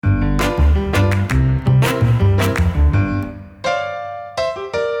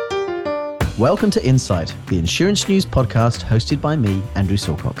Welcome to Insight, the insurance news podcast hosted by me, Andrew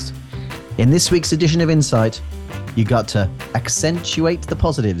Silcox. In this week's edition of Insight, you got to accentuate the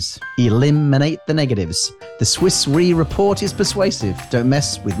positives, eliminate the negatives. The Suisse Re report is persuasive. Don't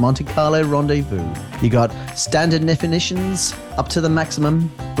mess with Monte-Carlo-Rendez-Vous. You got standard definitions up to the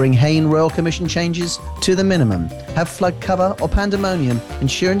maximum. Bring Hayne-Royal-Com-mission changes to the minimum. Have flood cover or pandemonium.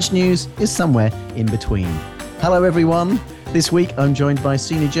 Insurance news is somewhere in between. Hello, everyone. This week, I'm joined by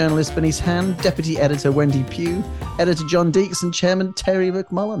senior journalist Bernice Han, deputy editor Wendy Pugh, editor John Deeks, and chairman Terry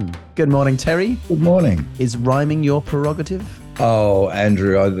McMullen. Good morning, Terry. Good morning. Is rhyming your prerogative? Oh,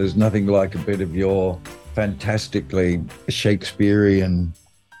 Andrew, there's nothing like a bit of your fantastically Shakespearean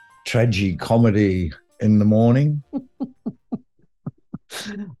tragicomedy in the morning.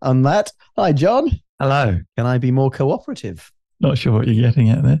 On that, hi, John. Hello. Can I be more cooperative? Not sure what you're getting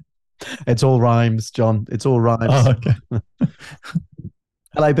at there. It's all rhymes, John. It's all rhymes. Oh, okay.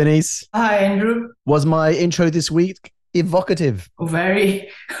 Hello, Bernice. Hi, Andrew. Was my intro this week evocative? Very.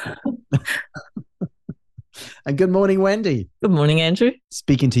 And good morning, Wendy. Good morning, Andrew.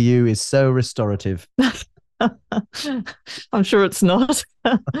 Speaking to you is so restorative. I'm sure it's not.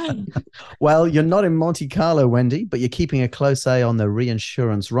 Well, you're not in Monte Carlo, Wendy, but you're keeping a close eye on the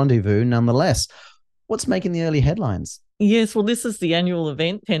reinsurance rendezvous nonetheless. What's making the early headlines? Yes, well, this is the annual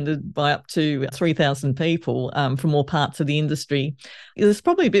event attended by up to 3,000 people from all parts of the industry. There's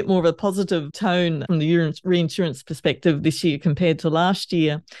probably a bit more of a positive tone from the reinsurance perspective this year compared to last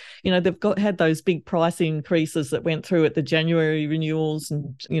year. You know, they've had those big price increases that went through at the January renewals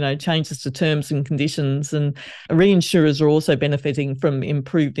and, changes to terms and conditions. And reinsurers are also benefiting from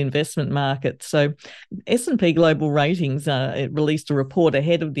improved investment markets. So S&P Global Ratings it released a report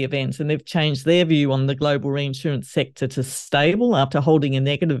ahead of the event, and they've changed their view on the global reinsurance sector to stable after holding a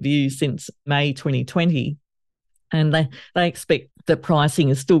negative view since May 2020. And they expect that pricing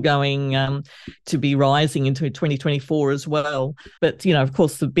is still going to be rising into 2024 as well. But, of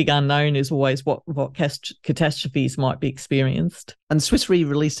course, the big unknown is always what catastrophes might be experienced. And Suisse Re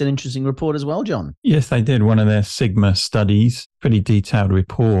released an interesting report as well, John. Yes, they did. One of their Sigma studies, pretty detailed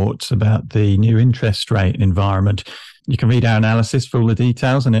reports about the new interest rate environment. You can read our analysis for all the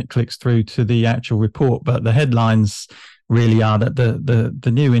details and it clicks through to the actual report. But the headlines really are that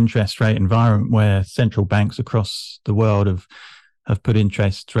the new interest rate environment where central banks across the world have put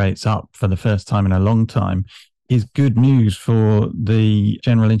interest rates up for the first time in a long time is good news for the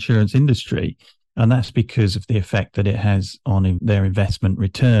general insurance industry. And that's because of the effect that it has on their investment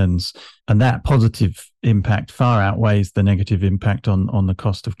returns. And that positive impact far outweighs the negative impact on the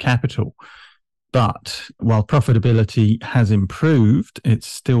cost of capital. But while profitability has improved, it's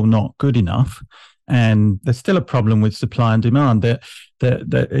still not good enough. And there's still a problem with supply and demand. That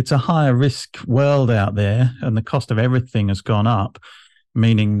it's a higher risk world out there, and the cost of everything has gone up,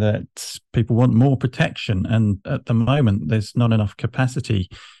 meaning that people want more protection. And at the moment, there's not enough capacity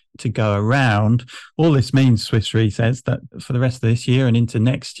to go around. All this means, Suisse Re says, that for the rest of this year and into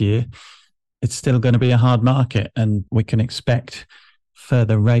next year, it's still going to be a hard market, and we can expect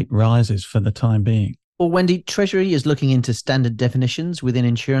further rate rises for the time being. Well, Wendy, Treasury is looking into standard definitions within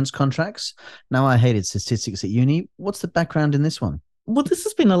insurance contracts. Now, I hated statistics at uni. What's the background in this one? Well, this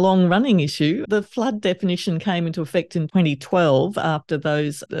has been a long-running issue. The flood definition came into effect in 2012 after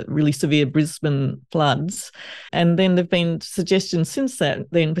those really severe Brisbane floods. And then there have been suggestions since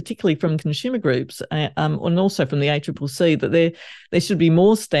that, then particularly from consumer groups and also from the ACCC, that there should be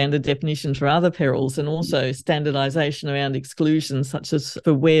more standard definitions for other perils and also standardisation around exclusions such as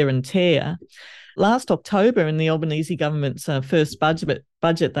for wear and tear. Last October, in the Albanese government's first budget,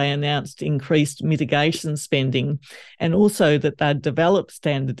 they announced increased mitigation spending and also that they'd develop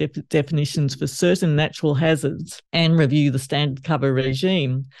standard definitions for certain natural hazards and review the standard cover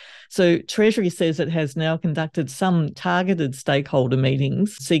regime. So Treasury says it has now conducted some targeted stakeholder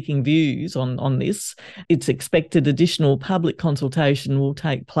meetings seeking views on this. It's expected additional public consultation will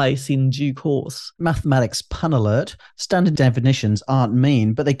take place in due course. Mathematics pun alert. Standard definitions aren't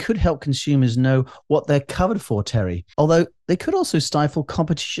mean, but they could help consumers know what they're covered for, Terry. Although they could also stifle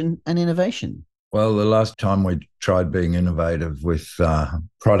competition and innovation. Well, the last time we tried being innovative with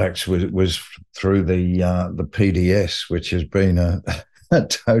products was through the PDS, which has been a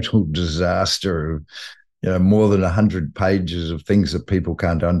total disaster of more than 100 pages of things that people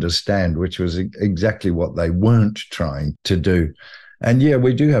can't understand, which was exactly what they weren't trying to do. And yeah,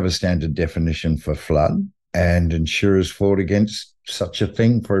 we do have a standard definition for flood, and insurers fought against such a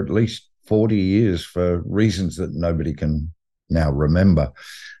thing for at least 40 years for reasons that nobody can now remember.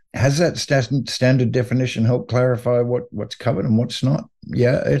 Has that standard definition helped clarify what's covered and what's not?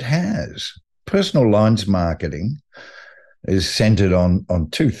 Yeah, it has. Personal lines marketing is centered on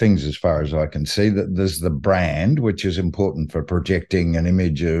two things as far as I can see. That there's the brand, which is important for projecting an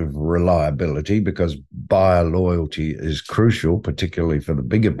image of reliability because buyer loyalty is crucial, particularly for the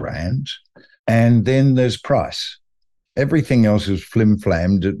bigger brands. And then there's price. Everything else is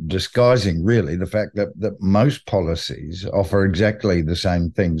flim-flam, disguising really the fact that most policies offer exactly the same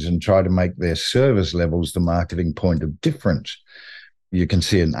things and try to make their service levels the marketing point of difference. You can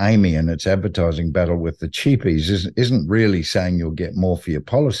see an Amy in its advertising battle with the cheapies isn't really saying you'll get more for your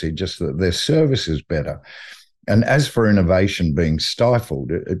policy, just that their service is better. And as for innovation being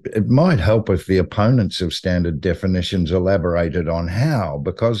stifled, it might help if the opponents of standard definitions elaborated on how,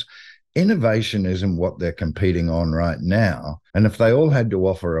 because innovation isn't what they're competing on right now. And if they all had to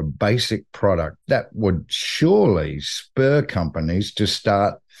offer a basic product, that would surely spur companies to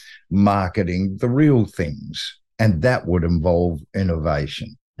start marketing the real things. And that would involve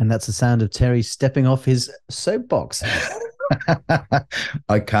innovation. And that's the sound of Terry stepping off his soapbox.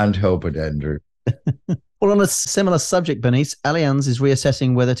 I can't help it, Andrew. Well, on a similar subject, Bernice, Allianz is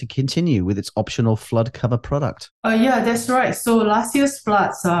reassessing whether to continue with its optional flood cover product. Yeah, that's right. So last year's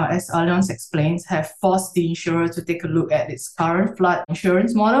floods, as Allianz explains, have forced the insurer to take a look at its current flood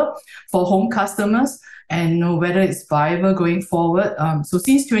insurance model for home customers and know whether it's viable going forward. So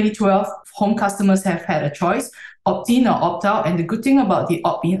since 2012, home customers have had a choice, opt-in or opt-out. And the good thing about the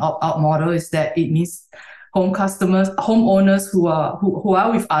opt-in, opt-out model is that it means homeowners who are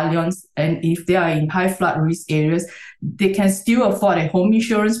with Allianz, and if they are in high flood risk areas, they can still afford a home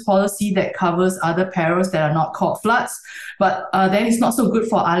insurance policy that covers other perils that are not called floods. But then it's not so good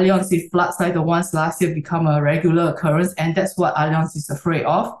for Allianz if floods like the ones last year become a regular occurrence, and that's what Allianz is afraid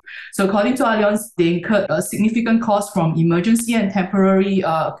of. So according to Allianz, they incurred a significant cost from emergency and temporary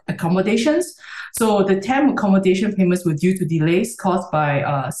accommodations. So the temp accommodation payments were due to delays caused by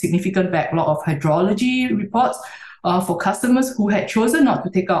a significant backlog of hydrology reports for customers who had chosen not to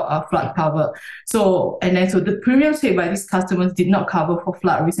take out a flood cover. So the premiums paid by these customers did not cover for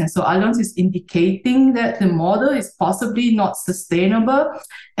flood risk. And so Allianz is indicating that the model is possibly not sustainable.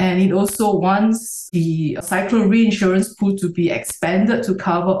 And it also wants the cyclone reinsurance pool to be expanded to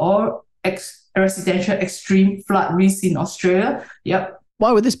cover all residential extreme flood risks in Australia. Yep.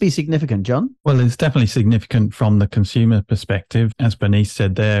 Why would this be significant, John? Well, it's definitely significant from the consumer perspective. As Bernice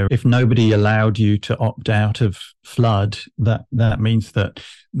said there, if nobody allowed you to opt out of flood, that means that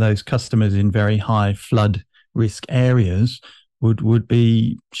those customers in very high flood risk areas would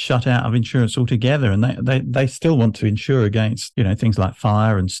be shut out of insurance altogether. And they still want to insure against, things like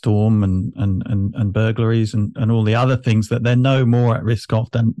fire and storm and burglaries and all the other things that they're no more at risk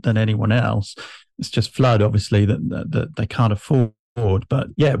of than anyone else. It's just flood, obviously, that they can't afford. But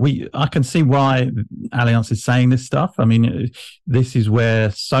yeah, I can see why Allianz is saying this stuff. I mean, this is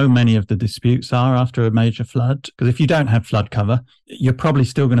where so many of the disputes are after a major flood. Because if you don't have flood cover, you're probably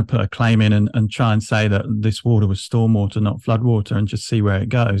still going to put a claim in and try and say that this water was stormwater, not flood water, and just see where it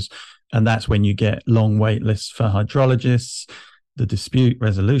goes. And that's when you get long wait lists for hydrologists, the dispute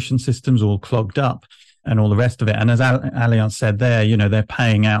resolution systems all clogged up, and all the rest of it. And as Allianz said there, they're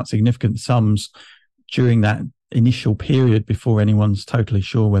paying out significant sums during that initial period before anyone's totally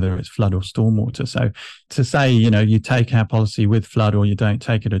sure whether it's flood or stormwater. So to say, you take our policy with flood or you don't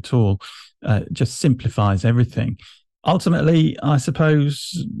take it at all, just simplifies everything. Ultimately, I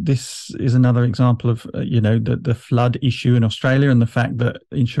suppose this is another example of, the flood issue in Australia and the fact that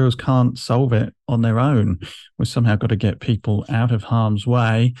insurers can't solve it on their own. We've somehow got to get people out of harm's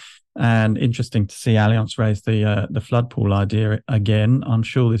way. And interesting to see Allianz raise the flood pool idea again. I'm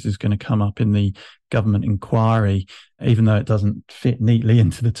sure this is going to come up in the government inquiry, even though it doesn't fit neatly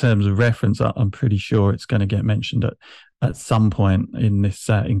into the terms of reference. I'm pretty sure it's going to get mentioned at some point in this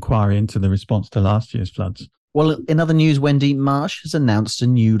inquiry into the response to last year's floods. Well, in other news, Wendy, Marsh has announced a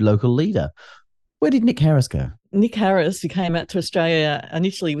new local leader. Where did Nick Harris go? Nick Harris, who came out to Australia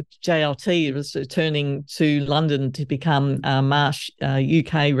initially with JLT, was returning to London to become Marsh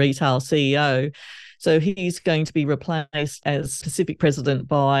UK retail CEO. So he's going to be replaced as Pacific president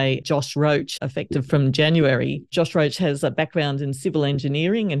by Josh Roach, effective from January. Josh Roach has a background in civil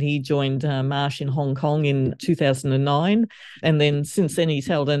engineering, and he joined Marsh in Hong Kong in 2009. And then since then, he's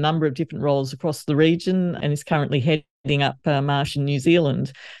held a number of different roles across the region and is currently heading up Marsh in New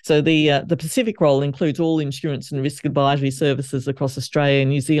Zealand. So the Pacific role includes all insurance and risk advisory services across Australia,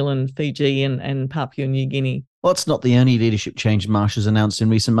 New Zealand, Fiji and Papua New Guinea. Well, it's not the only leadership change Marsh has announced in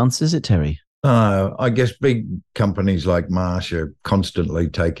recent months, is it, Terry? I guess big companies like Marsh are constantly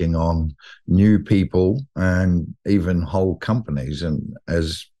taking on new people and even whole companies. And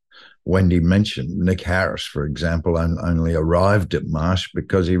as Wendy mentioned, Nick Harris, for example, only arrived at Marsh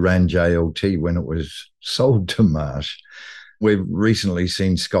because he ran JLT when it was sold to Marsh. We've recently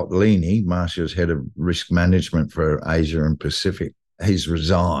seen Scott Leaney, Marsh's head of risk management for Asia and Pacific. He's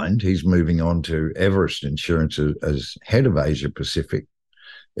resigned. He's moving on to Everest Insurance as head of Asia Pacific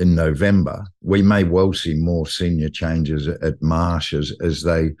in November. We may well see more senior changes at Marsh as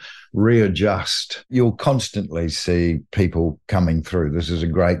they readjust. You'll constantly see people coming through. This is a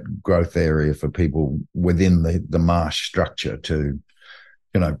great growth area for people within the Marsh structure to,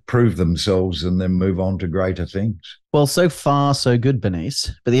 prove themselves and then move on to greater things. Well, so far, so good,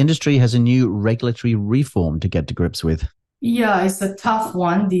 Bernice. But the industry has a new regulatory reform to get to grips with. Yeah, it's a tough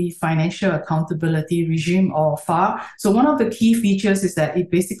one, the Financial Accountability Regime, or FAR. So one of the key features is that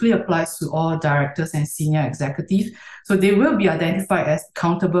it basically applies to all directors and senior executives. So they will be identified as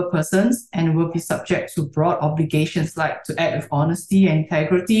accountable persons and will be subject to broad obligations like to act with honesty and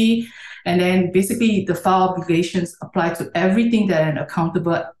integrity. And then basically the FAR obligations apply to everything that an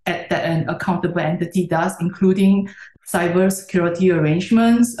accountable entity does, including cybersecurity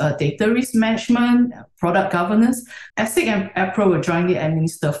arrangements, data risk management, product governance. ASIC and APRA will jointly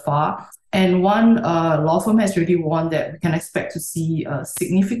administer FAR. And one law firm has already warned that we can expect to see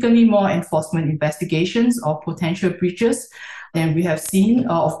significantly more enforcement investigations of potential breaches than we have seen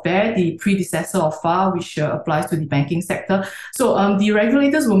of BEAR, the predecessor of FAR, which applies to the banking sector. So the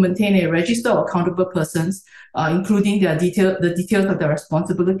regulators will maintain a register of accountable persons, including the details of their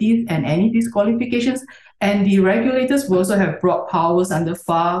responsibilities and any disqualifications. And the regulators will also have broad powers under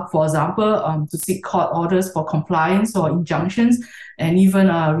FAR, for example, to seek court orders for compliance or injunctions, and even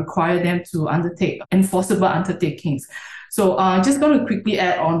require them to undertake enforceable undertakings. So just going to quickly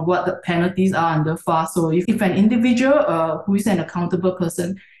add on what the penalties are under FAR. So if an individual who is an accountable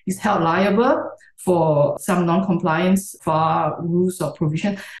person is held liable for some non-compliance FAR rules or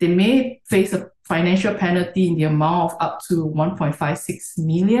provision, they may face a financial penalty in the amount of up to 1.56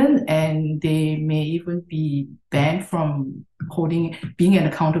 million, and they may even be banned from being an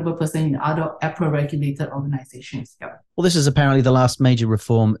accountable person in other APRA-regulated organizations. Yeah. Well, this is apparently the last major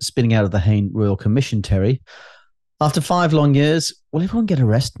reform spinning out of the Hayne-Royal-Com-mission, Terry. After 5 long years, will everyone get a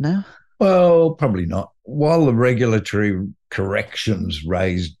rest now? Well, probably not. While the regulatory corrections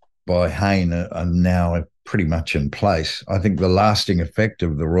raised by Hayne are now pretty much in place, I think the lasting effect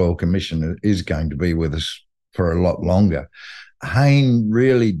of the Royal Commission is going to be with us for a lot longer. Hayne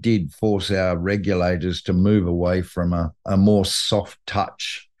really did force our regulators to move away from a more soft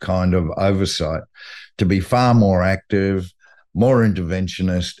touch kind of oversight to be far more active, more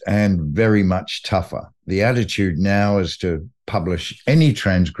interventionist, and very much tougher. The attitude now is to publish any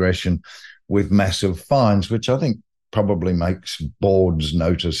transgression with massive fines, which I think probably makes boards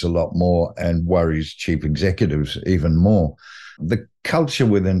notice a lot more and worries chief executives even more. The culture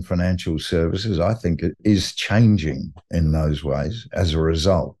within financial services, I think, is changing in those ways as a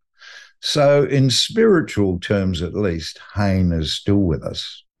result. So in spiritual terms, at least, Hayne is still with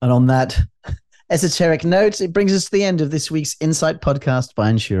us. And on that esoteric note, it brings us to the end of this week's Insight podcast by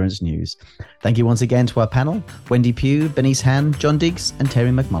Insurance News. Thank you once again to our panel, Wendy Pugh, Bernice Han, John Diggs, and Terry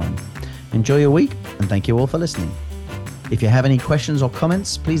McMullen. Enjoy your week, and thank you all for listening. If you have any questions or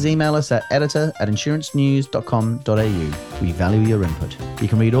comments, please email us at editor@insurancenews.com.au. We value your input. You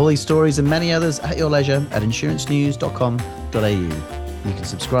can read all these stories and many others at your leisure at insurancenews.com.au. You can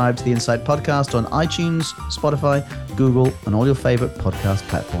subscribe to the Insight podcast on iTunes, Spotify, Google, and all your favorite podcast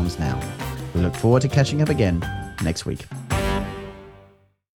platforms now. We look forward to catching up again next week.